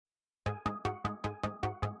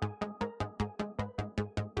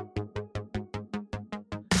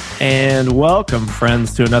And welcome,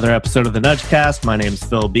 friends, to another episode of the Nudgecast. My name is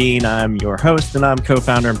Phil Bean. I'm your host, and I'm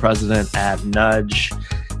co-founder and president at Nudge.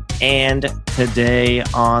 And today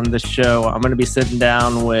on the show, I'm going to be sitting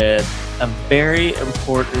down with a very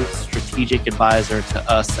important strategic advisor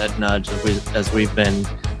to us at Nudge as we've been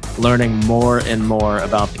learning more and more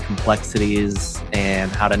about the complexities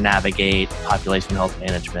and how to navigate population health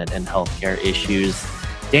management and healthcare issues.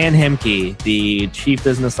 Dan Hemke, the Chief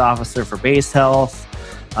Business Officer for Base Health.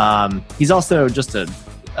 He's also just a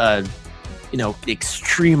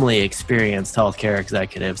extremely experienced healthcare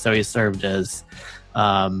executive. So he served as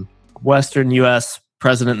Western U.S.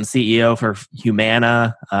 President and CEO for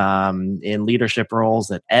Humana, in leadership roles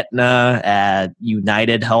at Aetna, at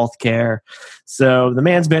United Healthcare. So the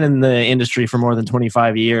man's been in the industry for more than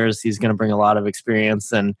 25 years. He's going to bring a lot of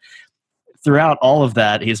experience, and throughout all of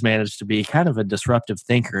that, he's managed to be kind of a disruptive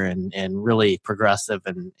thinker and really progressive.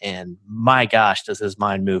 And my gosh, does his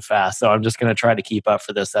mind move fast. So I'm just going to try to keep up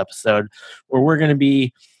for this episode, where we're going to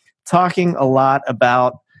be talking a lot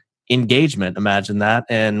about engagement, imagine that,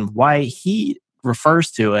 and why he refers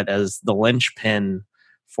to it as the linchpin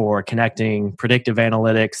for connecting predictive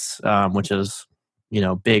analytics, which is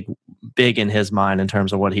big in his mind in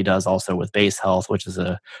terms of what he does also with Base Health, which is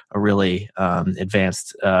a really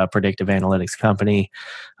advanced predictive analytics company.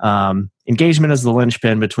 Engagement is the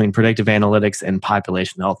linchpin between predictive analytics and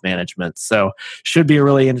population health management. So should be a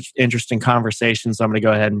really interesting conversation. So I'm going to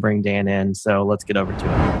go ahead and bring Dan in. So let's get over to it.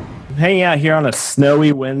 I'm hanging out here on a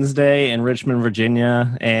snowy Wednesday in Richmond,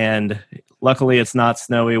 Virginia, and luckily it's not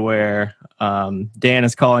snowy where Dan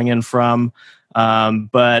is calling in from.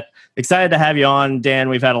 But excited to have you on, Dan.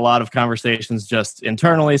 We've had a lot of conversations just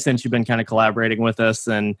internally since you've been kind of collaborating with us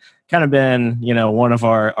and kind of been, one of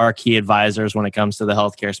our key advisors when it comes to the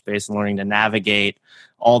healthcare space and learning to navigate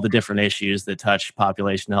all the different issues that touch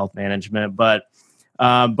population health management. But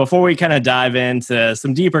before we kind of dive into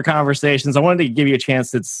some deeper conversations, I wanted to give you a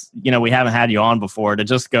chance we haven't had you on before, to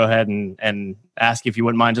just go ahead and ask if you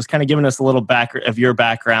wouldn't mind just kind of giving us a little of your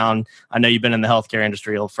background. I know you've been in the healthcare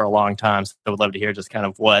industry for a long time, so I would love to hear just kind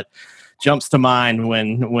of what jumps to mind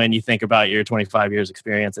when you think about your 25 years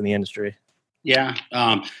experience in the industry. Yeah.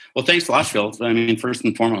 Well, thanks a lot, Phil. I mean, first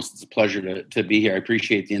and foremost, it's a pleasure to be here. I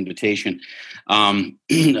appreciate the invitation.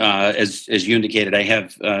 As you indicated,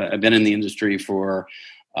 I've been in the industry for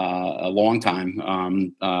a long time.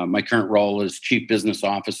 My current role as Chief Business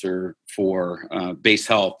Officer for Base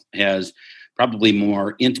Health has probably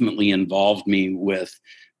more intimately involved me with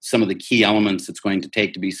some of the key elements it's going to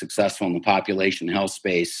take to be successful in the population health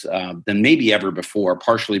space than maybe ever before,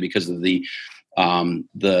 partially because of the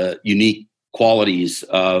unique qualities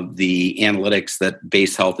of the analytics that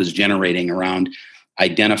Base Health is generating around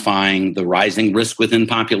identifying the rising risk within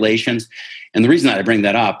populations. And the reason that I bring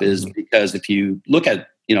that up is because if you look at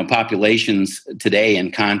populations today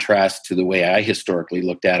in contrast to the way I historically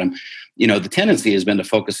looked at them, the tendency has been to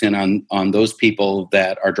focus in on those people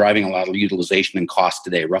that are driving a lot of utilization and cost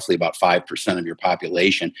today, roughly about 5% of your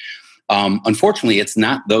population. Unfortunately, it's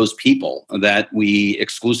not those people that we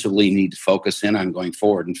exclusively need to focus in on going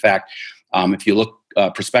forward. In fact, if you look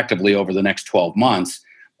prospectively over the next 12 months,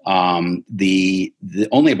 the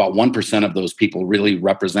only about 1% of those people really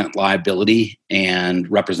represent liability and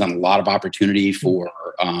represent a lot of opportunity for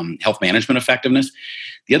health management effectiveness.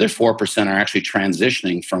 The other 4% are actually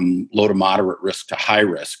transitioning from low to moderate risk to high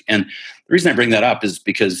risk. And the reason I bring that up is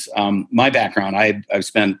because my background, I've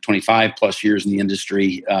spent 25 plus years in the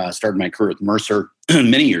industry, started my career at Mercer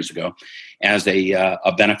many years ago as a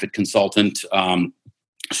benefit consultant,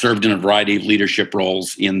 served in a variety of leadership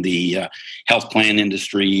roles in the health plan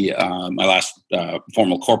industry. My last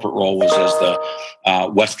formal corporate role was as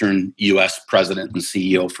the Western U.S. President and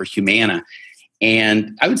CEO for Humana.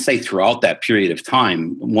 And I would say throughout that period of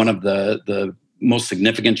time, one of the most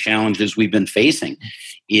significant challenges we've been facing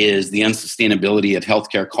is the unsustainability of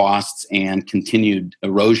healthcare costs and continued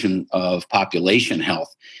erosion of population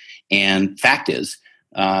health. And fact is,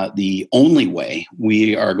 the only way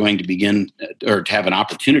we are going to begin or to have an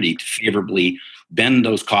opportunity to favorably bend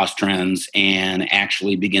those cost trends and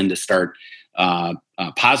actually begin to start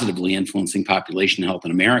positively influencing population health in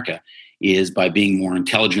America is by being more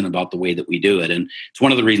intelligent about the way that we do it. And it's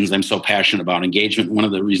one of the reasons I'm so passionate about engagement. One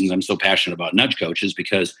of the reasons I'm so passionate about Nudge Coach is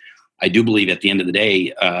because I do believe at the end of the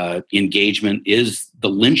day, engagement is the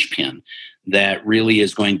linchpin that really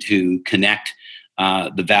is going to connect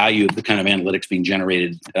the value of the kind of analytics being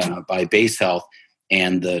generated by Base Health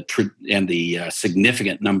and the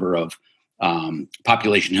significant number of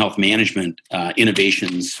population health management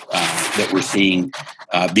innovations that we're seeing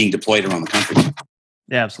being deployed around the country.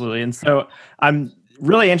 Yeah, absolutely. And so I'm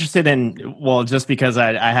really interested in, well, just because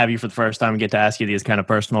I have you for the first time and get to ask you these kind of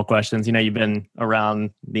personal questions. You've been around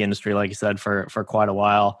the industry, like you said, for quite a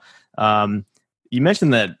while. You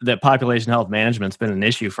mentioned that population health management's been an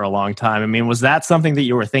issue for a long time. I mean, was that something that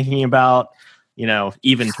you were thinking about,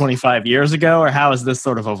 even 25 years ago, or how has this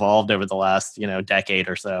sort of evolved over the last, decade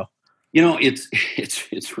or so?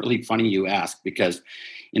 It's really funny you ask, because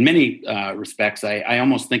in many respects, I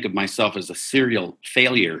almost think of myself as a serial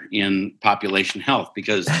failure in population health,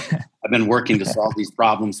 because I've been working to solve these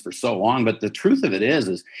problems for so long. But the truth of it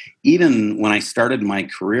is even when I started my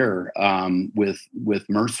career with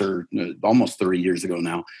Mercer almost 30 years ago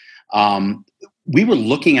now, we were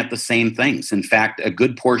looking at the same things. In fact, a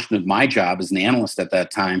good portion of my job as an analyst at that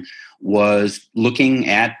time was looking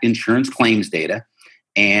at insurance claims data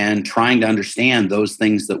and trying to understand those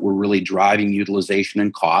things that were really driving utilization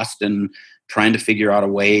and cost, and trying to figure out a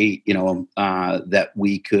way, that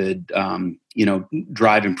we could,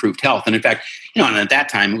 drive improved health. And in fact, and at that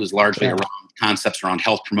time, it was largely around concepts around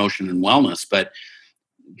health promotion and wellness. But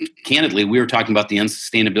candidly, we were talking about the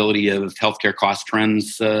unsustainability of healthcare cost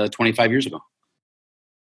trends 25 years ago.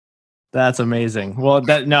 That's amazing. Well,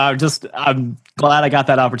 I'm glad I got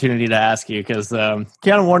that opportunity to ask you, because kind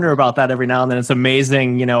of wonder about that every now and then. It's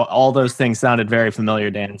amazing, all those things sounded very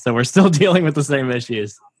familiar, Dan. So we're still dealing with the same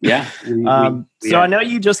issues. Yeah. So I know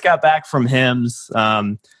you just got back from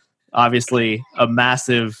HIMSS, obviously a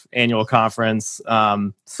massive annual conference.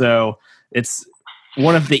 So it's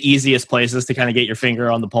one of the easiest places to kind of get your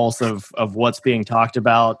finger on the pulse of what's being talked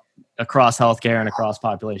about across healthcare and across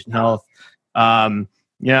population health.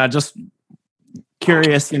 Just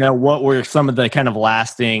curious, what were some of the kind of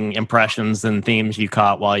lasting impressions and themes you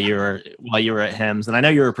caught while you were at HIMSS? And I know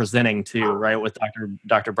you were presenting too, right, with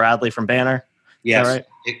Dr. Bradley from Banner. Yes, right?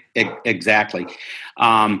 Exactly.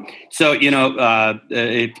 So,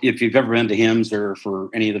 if you've ever been to HIMSS, or for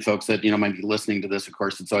any of the folks that, might be listening to this, of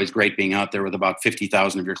course, it's always great being out there with about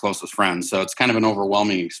 50,000 of your closest friends. So it's kind of an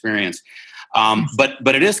overwhelming experience.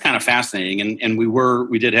 But it is kind of fascinating, and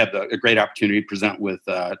we did have a great opportunity to present with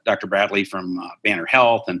Dr. Bradley from Banner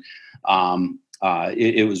Health, and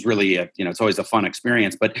it was really it's always a fun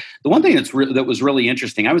experience. But the one thing that was really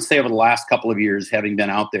interesting, I would say, over the last couple of years, having been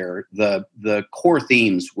out there, the core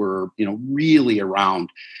themes were really around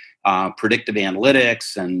predictive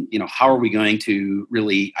analytics, and how are we going to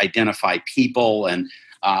really identify people and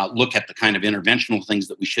look at the kind of interventional things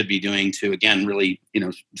that we should be doing to, again, really,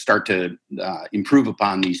 start to improve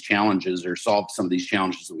upon these challenges, or solve some of these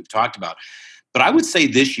challenges that we've talked about. But I would say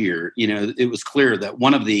this year, it was clear that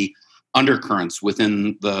one of the undercurrents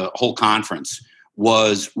within the whole conference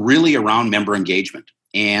was really around member engagement.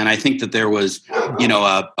 And I think that there was,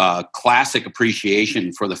 a classic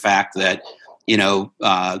appreciation for the fact that,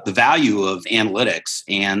 the value of analytics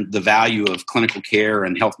and the value of clinical care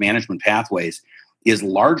and health management pathways is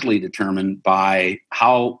largely determined by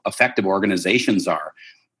how effective organizations are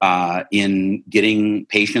in getting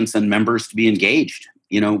patients and members to be engaged,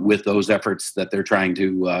 with those efforts that they're trying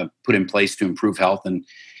to put in place to improve health and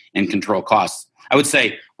control costs. I would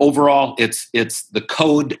say overall, it's the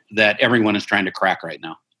code that everyone is trying to crack right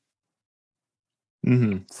now.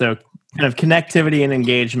 Mm-hmm. So kind of connectivity and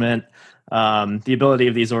engagement, the ability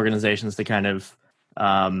of these organizations to kind of,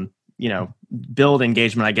 build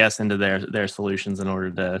engagement, I guess, into their solutions in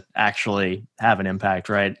order to actually have an impact,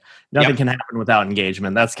 right? Nothing can happen without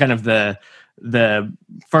engagement. That's kind of the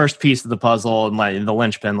first piece of the puzzle, and the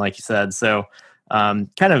linchpin, like you said. So kind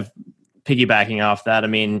of piggybacking off that, I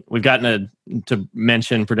mean, we've gotten to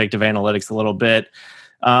mention predictive analytics a little bit.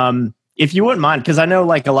 If you wouldn't mind, because I know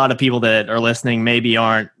like a lot of people that are listening maybe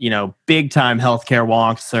aren't, big time healthcare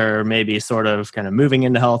wonks, or maybe sort of kind of moving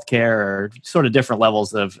into healthcare, or sort of different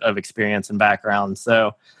levels of experience and background.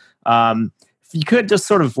 So if you could just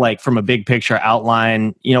sort of like from a big picture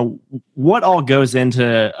outline, what all goes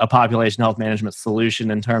into a population health management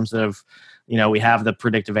solution in terms of, we have the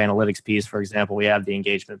predictive analytics piece, for example, we have the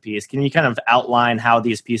engagement piece. Can you kind of outline how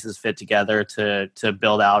these pieces fit together to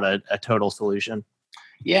build out a total solution?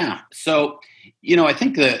 Yeah. So, I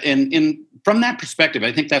think that from that perspective,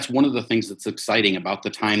 I think that's one of the things that's exciting about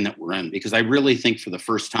the time that we're in, because I really think for the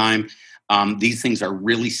first time, these things are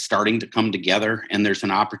really starting to come together, and there's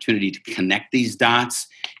an opportunity to connect these dots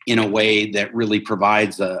in a way that really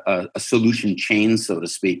provides a solution chain, so to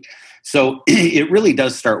speak. So it really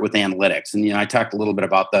does start with analytics. And, I talked a little bit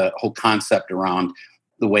about the whole concept around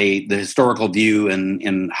the historical view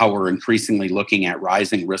and how we're increasingly looking at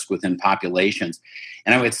rising risk within populations.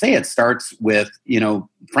 And I would say it starts with,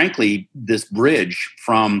 frankly, this bridge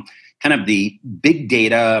from kind of the big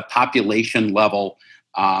data population level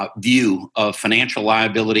view of financial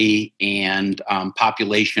liability and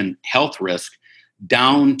population health risk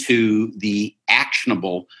down to the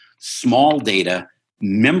actionable small data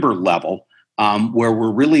member level, where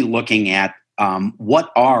we're really looking at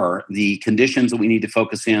what are the conditions that we need to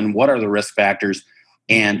focus in, what are the risk factors,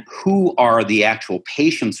 and who are the actual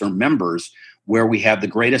patients or members where we have the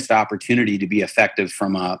greatest opportunity to be effective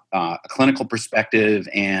from a clinical perspective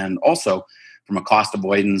and also from a cost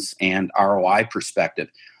avoidance and ROI perspective.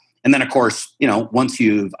 And then, of course, once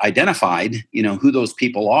you've identified, who those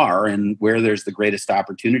people are and where there's the greatest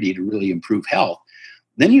opportunity to really improve health,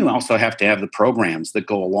 then you also have to have the programs that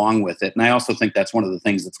go along with it. And I also think that's one of the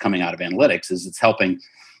things that's coming out of analytics is it's helping,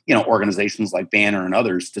 organizations like Banner and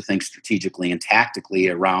others to think strategically and tactically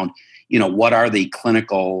around, what are the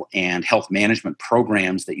clinical and health management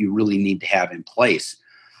programs that you really need to have in place.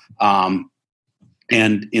 And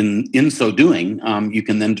in so doing, you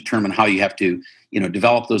can then determine how you have to,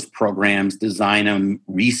 develop those programs, design them,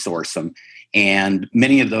 resource them. And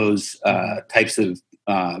many of those types of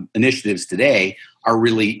initiatives today are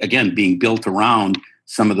really, again, being built around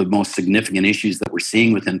some of the most significant issues that we're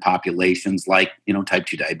seeing within populations like, type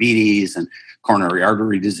 2 diabetes and coronary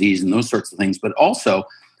artery disease and those sorts of things, but also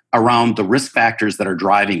around the risk factors that are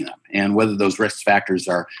driving them and whether those risk factors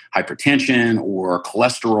are hypertension or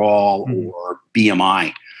cholesterol or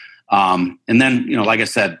BMI. And then, like I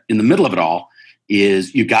said, in the middle of it all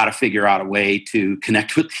is you got to figure out a way to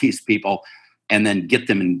connect with these people and then get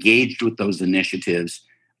them engaged with those initiatives.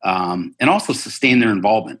 And also sustain their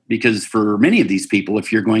involvement, because for many of these people,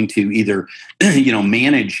 if you're going to either,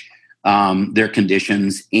 manage their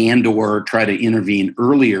conditions and or try to intervene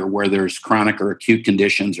earlier where there's chronic or acute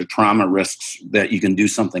conditions or trauma risks that you can do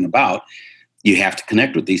something about, you have to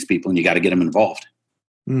connect with these people and you got to get them involved.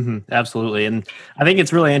 Mm-hmm, absolutely. And I think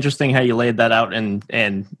it's really interesting how you laid that out.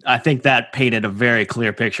 And I think that painted a very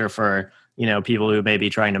clear picture for, people who may be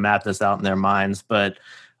trying to map this out in their minds. But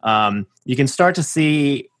you can start to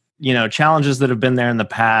see, challenges that have been there in the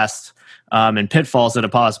past and pitfalls that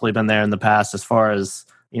have possibly been there in the past as far as,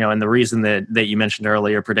 and the reason that you mentioned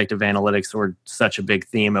earlier, predictive analytics were such a big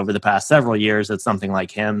theme over the past several years at something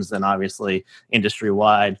like HIMSS and obviously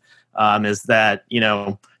industry-wide, is that,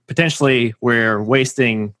 potentially we're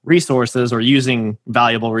wasting resources or using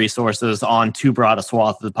valuable resources on too broad a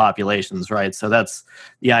swath of the populations, right? So that's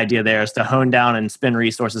the idea there, is to hone down and spend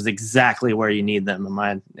resources exactly where you need them. Am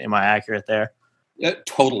I accurate there?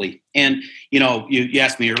 Totally. And, you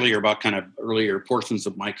asked me earlier about kind of earlier portions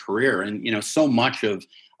of my career. And, so much of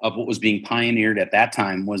what was being pioneered at that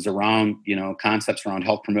time was around, concepts around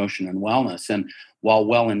health promotion and wellness. And while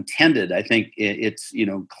well-intended, I think it's,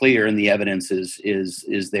 clear, and the evidence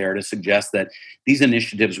is there to suggest that these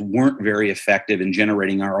initiatives weren't very effective in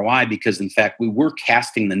generating ROI because, in fact, we were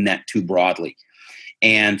casting the net too broadly.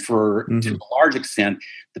 And to a large extent,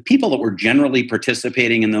 the people that were generally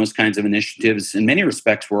participating in those kinds of initiatives, in many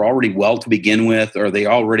respects, were already well to begin with, or they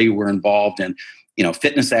already were involved in,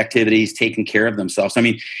 fitness activities, taking care of themselves. I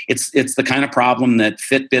mean, it's the kind of problem that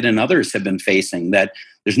Fitbit and others have been facing. That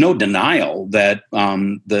there's no denial that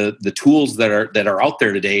the tools that are out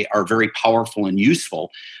there today are very powerful and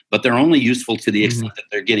useful, but they're only useful to the extent that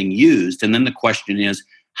they're getting used. And then the question is,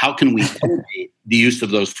 how can we elevate the use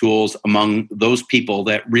of those tools among those people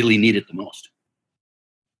that really need it the most?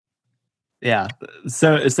 Yeah,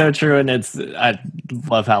 so true, and I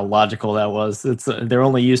love how logical that was. They're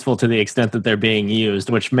only useful to the extent that they're being used,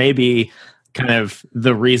 which may be kind of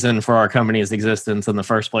the reason for our company's existence in the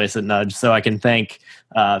first place at Nudge. So I can thank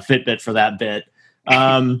Fitbit for that bit.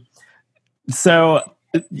 So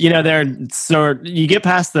you get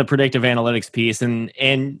past the predictive analytics piece, and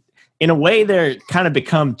in a way, there kind of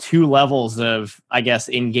become two levels of, I guess,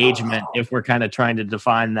 engagement if we're kind of trying to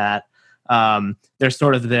define that. There's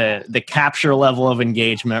sort of the capture level of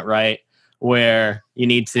engagement, right, where you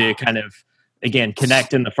need to kind of, again,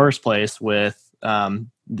 connect in the first place with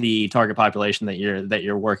the target population that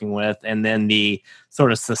you're working with, and then the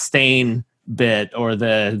sort of sustain bit or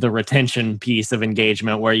the retention piece of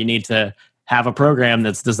engagement, where you need to have a program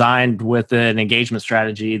that's designed with an engagement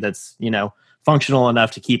strategy that's functional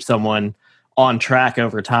enough to keep someone on track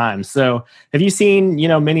over time. So have you seen,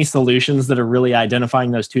 many solutions that are really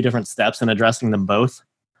identifying those two different steps and addressing them both?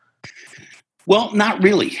 Well, not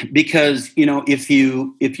really, because, if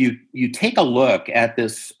you take a look at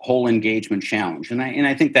this whole engagement challenge, and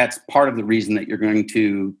I think that's part of the reason that you're going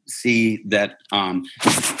to see that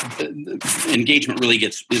engagement really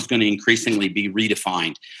is going to increasingly be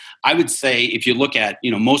redefined. I would say if you look at,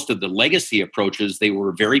 most of the legacy approaches, they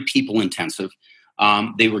were very people intensive.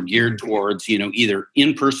 They were geared towards, either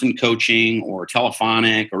in-person coaching or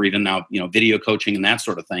telephonic, or even now, video coaching and that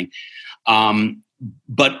sort of thing.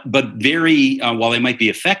 But very, while they might be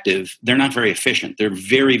effective, they're not very efficient. They're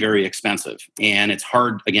very, very expensive. And it's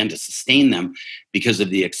hard, again, to sustain them because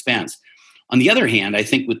of the expense. On the other hand, I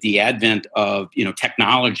think with the advent of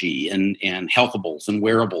technology and healthables and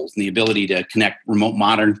wearables and the ability to connect remote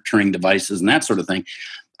monitoring devices and that sort of thing,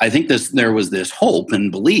 I think there was this hope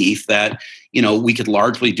and belief that we could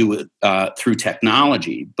largely do it through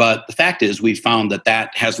technology. But the fact is, we've found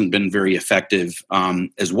that hasn't been very effective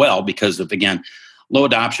as well because of, again, low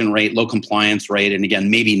adoption rate, low compliance rate, and again,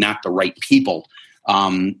 maybe not the right people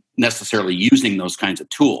necessarily using those kinds of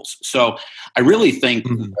tools. So I really think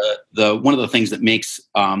one of the things that makes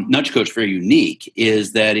Nudge Coach very unique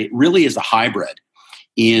is that it really is a hybrid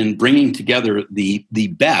in bringing together the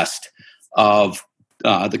best of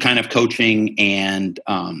the kind of coaching and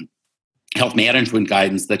health management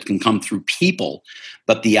guidance that can come through people,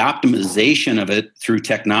 but the optimization of it through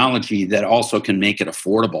technology that also can make it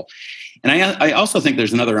affordable. And I also think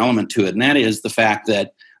there's another element to it, and that is the fact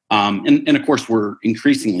that, and of course we're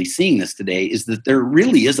increasingly seeing this today, is that there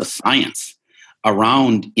really is a science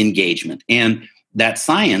around engagement. And that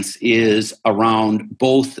science is around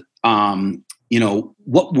both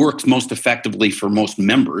what works most effectively for most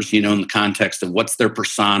members, in the context of what's their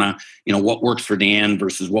persona, what works for Dan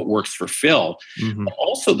versus what works for Phil. But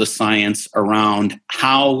also the science around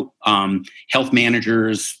how health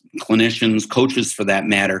managers, clinicians, coaches for that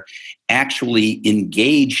matter, actually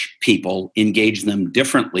engage people, engage them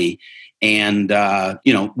differently, and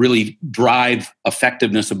really drive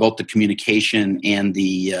effectiveness of both the communication and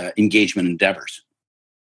the engagement endeavors.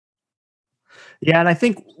 Yeah, and I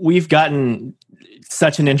think we've gotten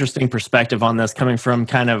such an interesting perspective on this coming from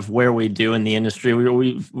kind of where we do in the industry.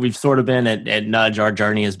 We've sort of been at Nudge. Our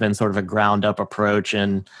journey has been sort of a ground up approach,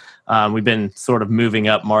 and we've been sort of moving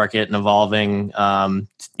up market and evolving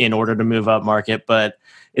in order to move up market. But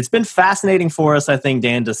it's been fascinating for us, I think,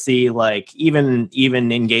 Dan, to see like even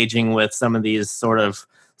engaging with some of these sort of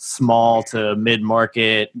small to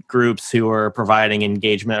mid-market groups who are providing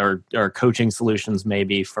engagement or coaching solutions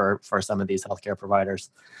maybe for some of these healthcare providers.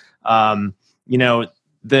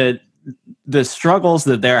 The struggles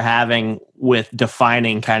that they're having with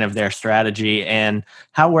defining kind of their strategy and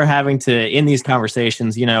how we're having to, in these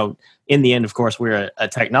conversations, in the end, of course, we're a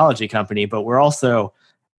technology company, but we're also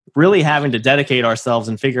really having to dedicate ourselves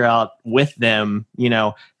and figure out with them,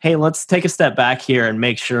 hey, let's take a step back here and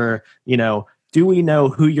make sure, do we know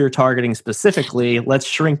who you're targeting specifically? Let's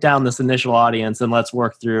shrink down this initial audience and let's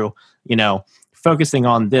work through, focusing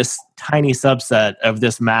on this tiny subset of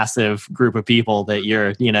this massive group of people that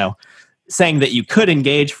you're, saying that you could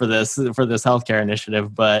engage for this healthcare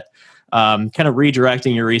initiative, but kind of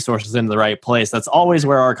redirecting your resources into the right place. That's always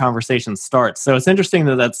where our conversation starts. So it's interesting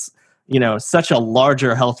that that's, such a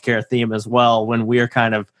larger healthcare theme as well, when we're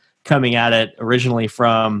kind of coming at it originally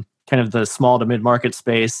from kind of the small to mid-market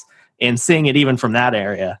space and seeing it even from that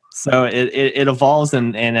area. So it evolves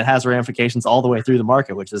and it has ramifications all the way through the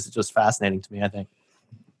market, which is just fascinating to me, I think.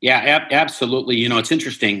 Yeah, absolutely. It's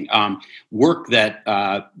interesting. Work that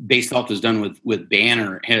Base Health has done with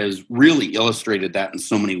Banner has really illustrated that in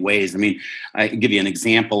so many ways. I mean, I can give you an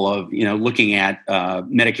example of, looking at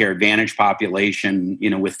Medicare Advantage population,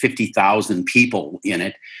 with 50,000 people in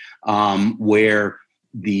it, where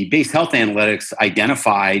the Base Health Analytics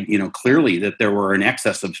identified, clearly that there were in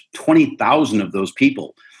excess of 20,000 of those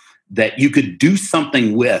people that you could do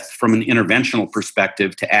something with from an interventional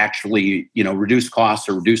perspective to actually, reduce costs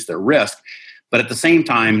or reduce their risk. But at the same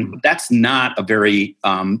time, that's not a very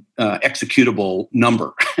executable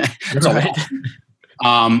number. Right.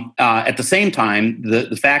 At the same time,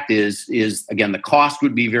 the fact is again, the cost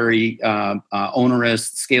would be very onerous.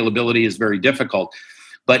 Scalability is very difficult.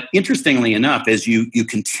 But interestingly enough, as you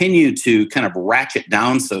continue to kind of ratchet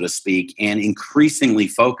down, so to speak, and increasingly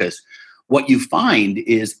focus, what you find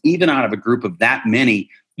is even out of a group of that many,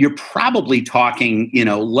 you're probably talking,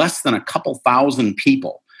 less than a couple thousand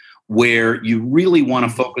people where you really want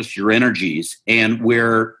to focus your energies and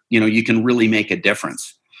where, you can really make a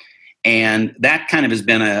difference. And that kind of has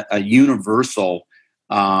been a universal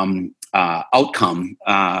outcome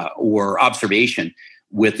or observation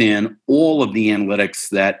within all of the analytics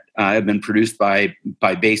that have been produced by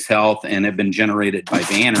Base Health and have been generated by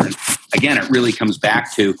Banner. And again, it really comes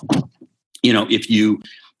back to,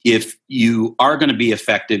 if you are going to be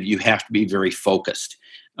effective, you have to be very focused.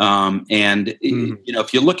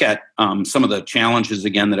 If you look at some of the challenges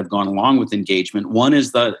again that have gone along with engagement, one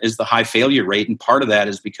is the high failure rate, and part of that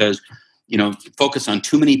is because focus on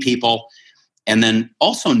too many people, and then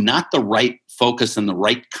also not the right focus and the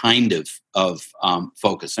right kind of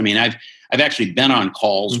focus. I mean, I've actually been on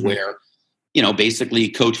calls where, basically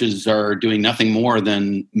coaches are doing nothing more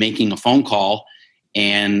than making a phone call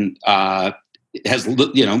and have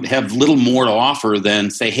little more to offer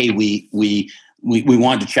than say, hey, we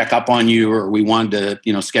wanted to check up on you, or we wanted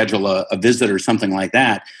to, schedule a visit or something like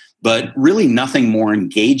that. But really nothing more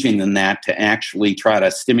engaging than that to actually try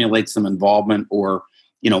to stimulate some involvement or,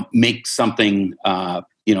 make something,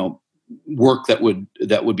 work that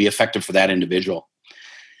would be effective for that individual.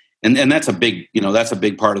 And that's a big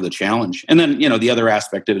part of the challenge. And then, the other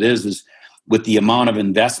aspect of it is with the amount of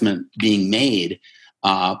investment being made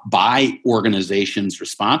by organizations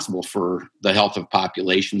responsible for the health of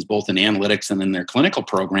populations, both in analytics and in their clinical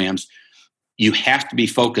programs, you have to be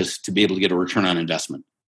focused to be able to get a return on investment.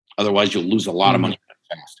 Otherwise, you'll lose a lot of money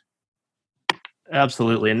fast.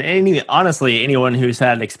 Absolutely. And honestly, anyone who's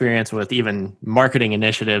had experience with even marketing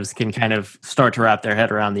initiatives can kind of start to wrap their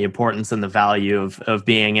head around the importance and the value of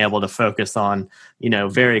being able to focus on,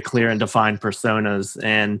 very clear and defined personas.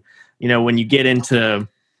 And, when you get into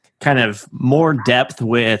kind of more depth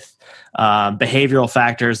with behavioral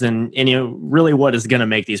factors and really what is going to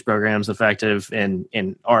make these programs effective,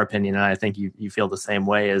 in our opinion, and I think you feel the same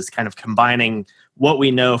way, is kind of combining what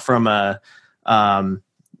we know from a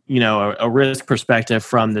risk perspective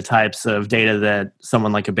from the types of data that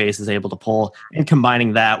someone like a BASE is able to pull, and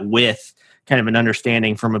combining that with kind of an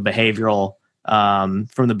understanding from the behavioral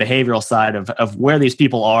side of where these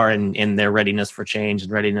people are in their readiness for change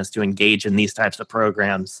and readiness to engage in these types of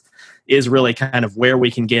programs, is really kind of where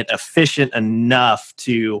we can get efficient enough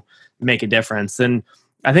to make a difference. And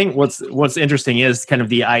I think what's interesting is kind of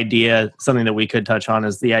the idea, something that we could touch on,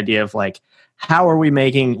 is the idea of like, how are we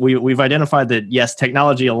making, we've identified that, yes,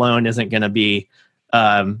 technology alone isn't going to be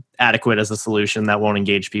adequate as a solution that won't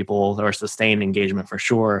engage people or sustain engagement for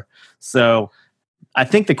sure. So I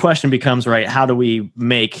think the question becomes, right, how do we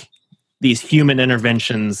make these human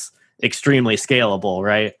interventions extremely scalable,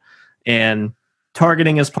 right? And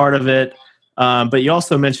targeting is part of it. But you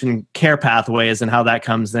also mentioned care pathways and how that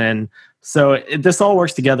comes in. So this all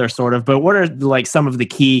works together sort of, but what are like some of the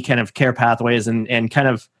key kind of care pathways and kind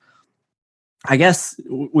of, I guess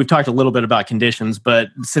we've talked a little bit about conditions, but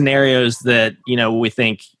scenarios that, we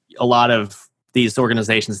think a lot of these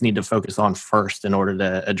organizations need to focus on first in order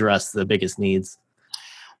to address the biggest needs?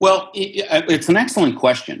 Well, it's an excellent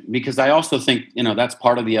question, because I also think, that's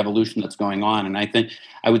part of the evolution that's going on. And I think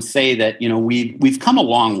I would say that, we've come a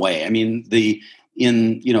long way. I mean,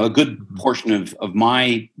 a good portion of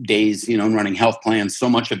my days, in running health plans, so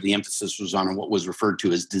much of the emphasis was on what was referred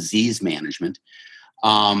to as disease management.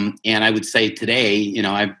 And I would say today,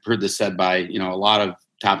 I've heard this said by, a lot of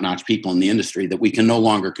top-notch people in the industry, that we can no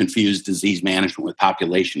longer confuse disease management with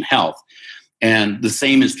population health. And the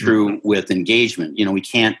same is true with engagement. We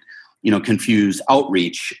can't, confuse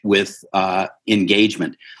outreach with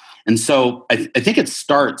engagement. And so I think it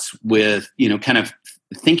starts with, kind of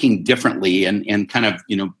thinking differently and kind of,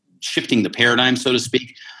 shifting the paradigm, so to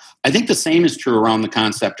speak. I think the same is true around the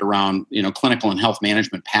concept around, clinical and health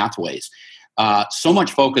management pathways. So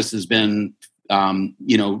much focus has been,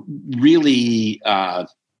 really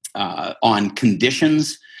on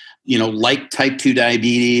conditions, like type 2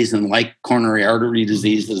 diabetes and like coronary artery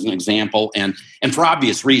disease as an example, and for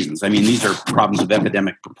obvious reasons. I mean, these are problems of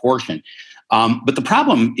epidemic proportion. But the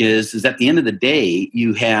problem is at the end of the day,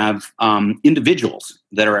 you have individuals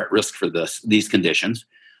that are at risk for these conditions,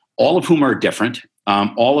 all of whom are different,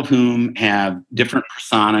 all of whom have different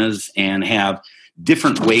personas and have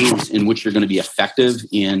different ways in which you're going to be effective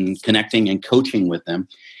in connecting and coaching with them.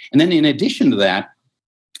 And then in addition to that,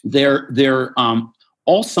 they're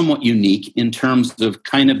all somewhat unique in terms of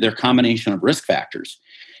kind of their combination of risk factors.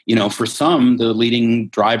 For some, the leading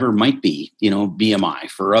driver might be, BMI.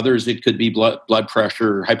 For others, it could be blood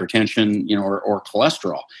pressure, hypertension, or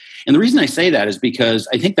cholesterol. And the reason I say that is because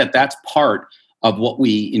I think that that's part of what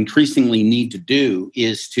we increasingly need to do,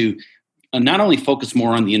 is to not only focus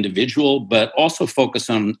more on the individual, but also focus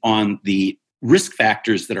on the risk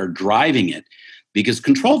factors that are driving it. Because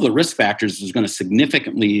control of the risk factors is going to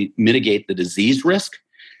significantly mitigate the disease risk.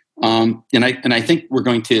 And I think we're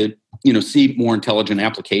going to, see more intelligent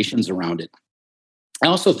applications around it. I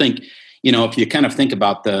also think, if you kind of think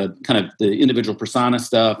about the individual persona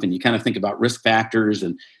stuff, and you kind of think about risk factors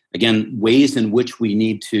and, again, ways in which we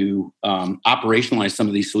need to operationalize some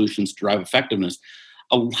of these solutions to drive effectiveness,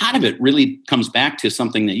 a lot of it really comes back to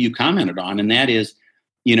something that you commented on, and that is,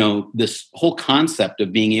 this whole concept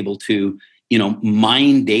of being able to,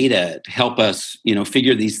 mine data to help us,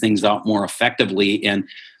 figure these things out more effectively. And,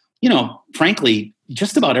 frankly,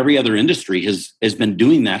 just about every other industry has been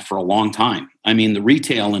doing that for a long time. I mean, the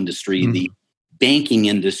retail industry, the banking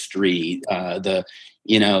industry, the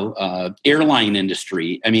airline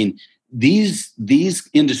industry. I mean, these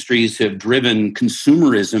industries have driven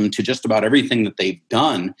consumerism to just about everything that they've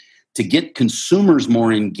done to get consumers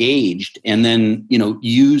more engaged, and then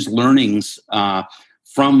use learnings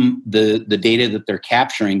from the data that they're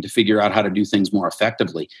capturing to figure out how to do things more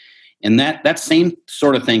effectively. And that same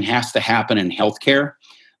sort of thing has to happen in healthcare.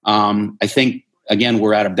 I think, again,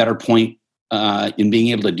 we're at a better point in being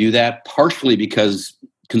able to do that, partially because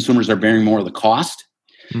consumers are bearing more of the cost.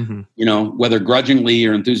 Whether grudgingly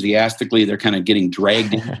or enthusiastically, they're kind of getting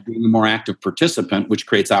dragged into being a more active participant, which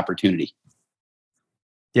creates opportunity.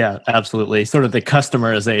 Yeah, absolutely. Sort of the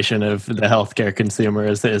customerization of the healthcare consumer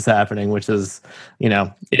is happening, which is,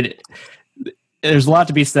 there's a lot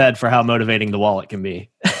to be said for how motivating the wallet can be.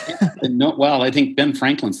 I think Ben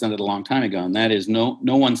Franklin said it a long time ago, and that is no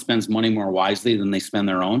one spends money more wisely than they spend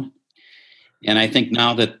their own. And I think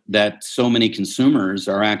now that so many consumers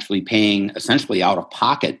are actually paying essentially out of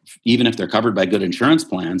pocket, even if they're covered by good insurance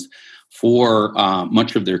plans, for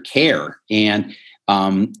much of their care. And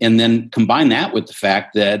then combine that with the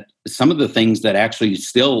fact that some of the things that actually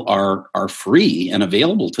still are free and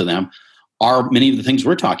available to them are many of the things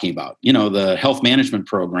we're talking about. The health management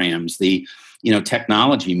programs, the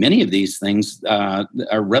technology. Many of these things are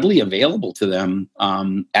readily available to them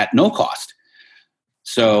at no cost.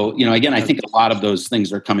 So, again, I think a lot of those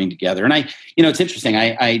things are coming together. And it's interesting.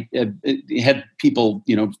 I had people,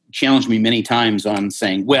 challenge me many times on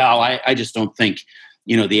saying, well, I just don't think,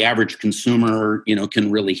 the average consumer,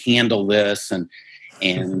 can really handle this. And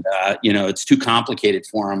it's too complicated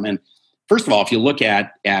for them. And first of all, if you look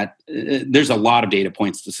at there's a lot of data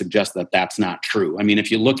points to suggest that that's not true. I mean,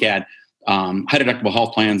 if you look at high deductible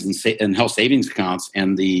health plans and health savings accounts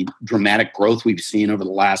and the dramatic growth we've seen over the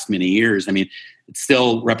last many years, I mean, it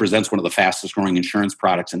still represents one of the fastest growing insurance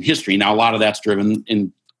products in history. Now, a lot of that's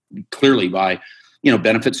driven clearly by,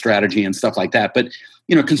 benefit strategy and stuff like that. But,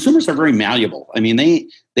 consumers are very malleable. I mean,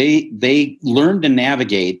 they learn to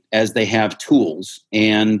navigate as they have tools,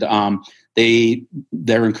 and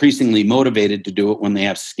they're increasingly motivated to do it when they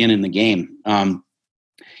have skin in the game. I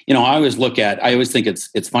always think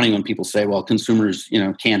it's funny when people say, well, consumers,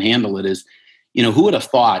 can't handle it. Who would have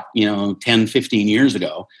thought, 10, 15 years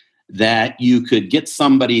ago that you could get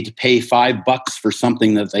somebody to pay $5 for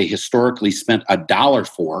something that they historically spent $1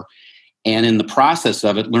 for, and in the process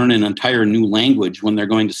of it, learn an entire new language when they're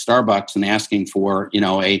going to Starbucks and asking for,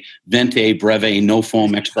 a venti breve no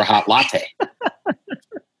foam extra hot latte.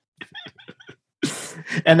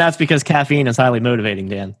 And that's because caffeine is highly motivating,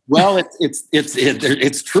 Dan. Well,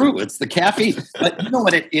 it's true. It's the caffeine, but you know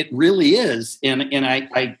what? It really is, and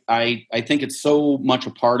I think it's so much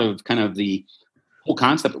a part of kind of the whole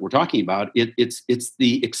concept that we're talking about. It's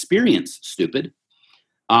the experience. Stupid.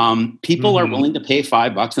 People are willing to pay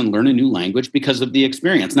 $5 and learn a new language because of the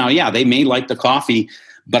experience. Now, yeah, they may like the coffee,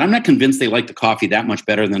 but I'm not convinced they like the coffee that much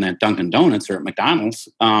better than at Dunkin' Donuts or at McDonald's.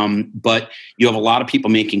 But you have a lot of people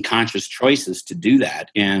making conscious choices to do that.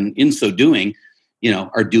 And in so doing,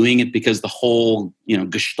 are doing it because the whole,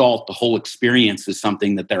 gestalt, the whole experience is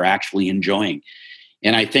something that they're actually enjoying.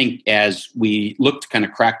 And I think as we look to kind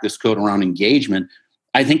of crack this code around engagement,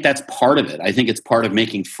 I think that's part of it. I think it's part of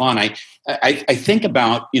making fun. I think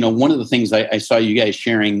about, one of the things I saw you guys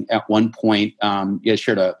sharing at one point, you guys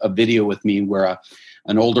shared a video with me where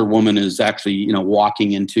an older woman is actually,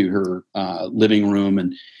 walking into her living room,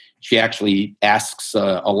 and she actually asks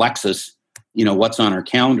Alexis, what's on her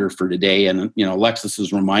calendar for today. And, Alexis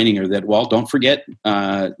is reminding her that, well, don't forget,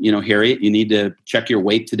 Harriet, you need to check your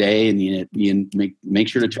weight today, and you make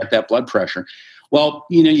sure to check that blood pressure. Well,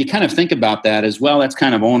 you kind of think about that as well. That's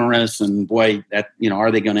kind of onerous, and boy, that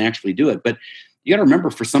are they going to actually do it? But you got to remember,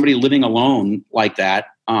 for somebody living alone like that,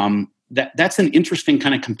 that's an interesting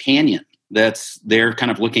kind of companion that's there,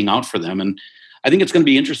 kind of looking out for them. And I think it's going to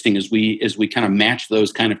be interesting as we kind of match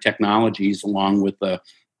those kind of technologies along with the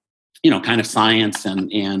kind of science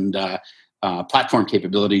and platform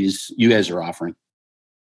capabilities you guys are offering.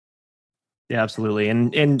 Yeah, absolutely.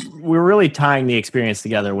 And we're really tying the experience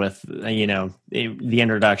together with, the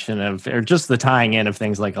introduction of, or just the tying in of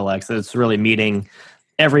things like Alexa. It's really meeting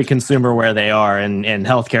every consumer where they are. And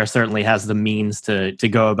healthcare certainly has the means to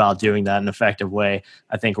go about doing that in an effective way.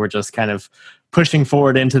 I think we're just kind of pushing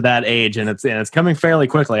forward into that age, and it's coming fairly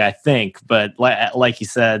quickly, I think. But like you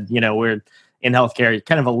said, we're in healthcare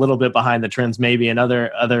kind of a little bit behind the trends, maybe in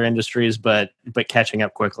other industries, but catching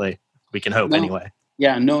up quickly. We can hope anyway.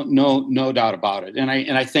 Yeah, no doubt about it. And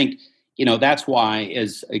I think, that's why,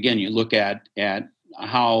 as again, you look at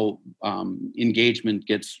how engagement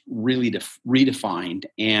gets really redefined,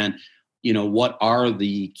 and what are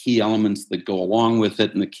the key elements that go along with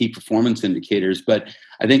it and the key performance indicators. But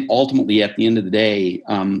I think ultimately at the end of the day,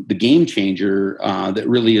 the game changer that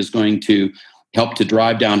really is going to help to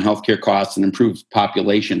drive down healthcare costs and improve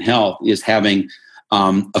population health is having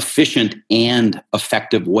efficient and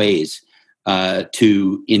effective ways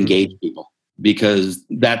to engage people, because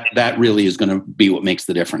that really is going to be what makes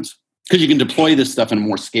the difference. Because you can deploy this stuff in a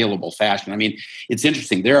more scalable fashion. I mean, it's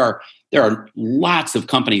interesting. There are lots of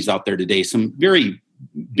companies out there today, some very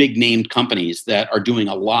big named companies that are doing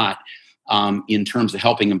a lot in terms of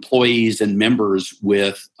helping employees and members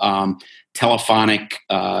with telephonic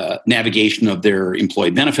navigation of their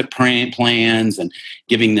employee benefit plans, and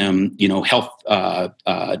giving them, health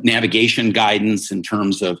navigation guidance in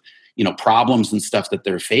terms of, problems and stuff that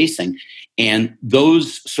they're facing. And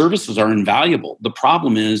those services are invaluable. The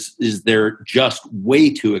problem is they're just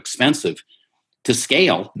way too expensive to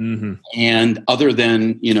scale. Mm-hmm. And other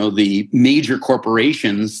than, the major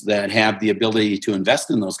corporations that have the ability to invest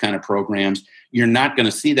in those kind of programs, you're not going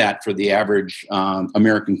to see that for the average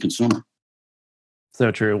American consumer. So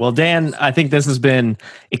true. Well, Dan, I think this has been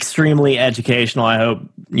extremely educational. I hope,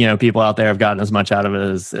 people out there have gotten as much out of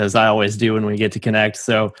it as I always do when we get to connect.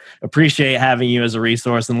 So appreciate having you as a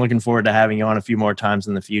resource, and looking forward to having you on a few more times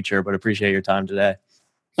in the future, but appreciate your time today.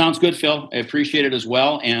 Sounds good, Phil. I appreciate it as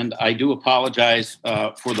well. And I do apologize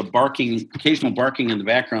for the occasional barking in the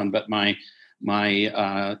background, but my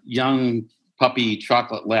young puppy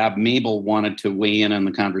chocolate lab, Mabel, wanted to weigh in on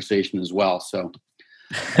the conversation as well. So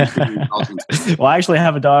well, I actually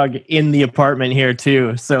have a dog in the apartment here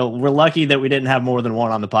too. So we're lucky that we didn't have more than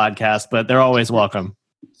one on the podcast, but they're always welcome.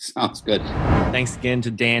 Sounds good. Thanks again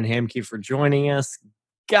to Dan Hemke for joining us.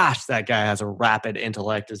 Gosh, that guy has a rapid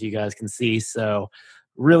intellect, as you guys can see. So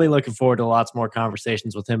really looking forward to lots more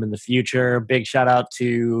conversations with him in the future. Big shout out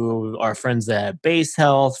to our friends at Base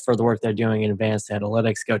Health for the work they're doing in advanced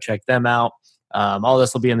analytics. Go check them out. All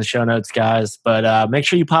this will be in the show notes, guys. But make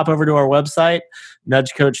sure you pop over to our website,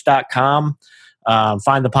 nudgecoach.com.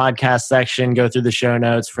 Find the podcast section, go through the show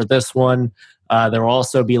notes for this one. There will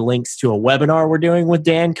also be links to a webinar we're doing with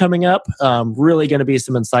Dan coming up. Really going to be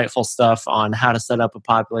some insightful stuff on how to set up a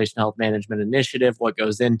population health management initiative, what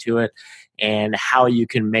goes into it, and how you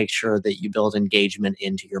can make sure that you build engagement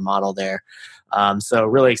into your model there. So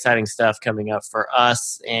really exciting stuff coming up for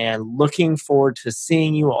us, and looking forward to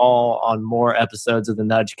seeing you all on more episodes of the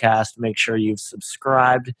Nudgecast. Make sure you've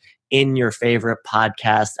subscribed in your favorite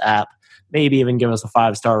podcast app. Maybe even give us a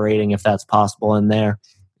 5-star rating if that's possible in there.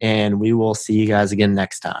 And we will see you guys again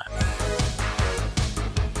next time.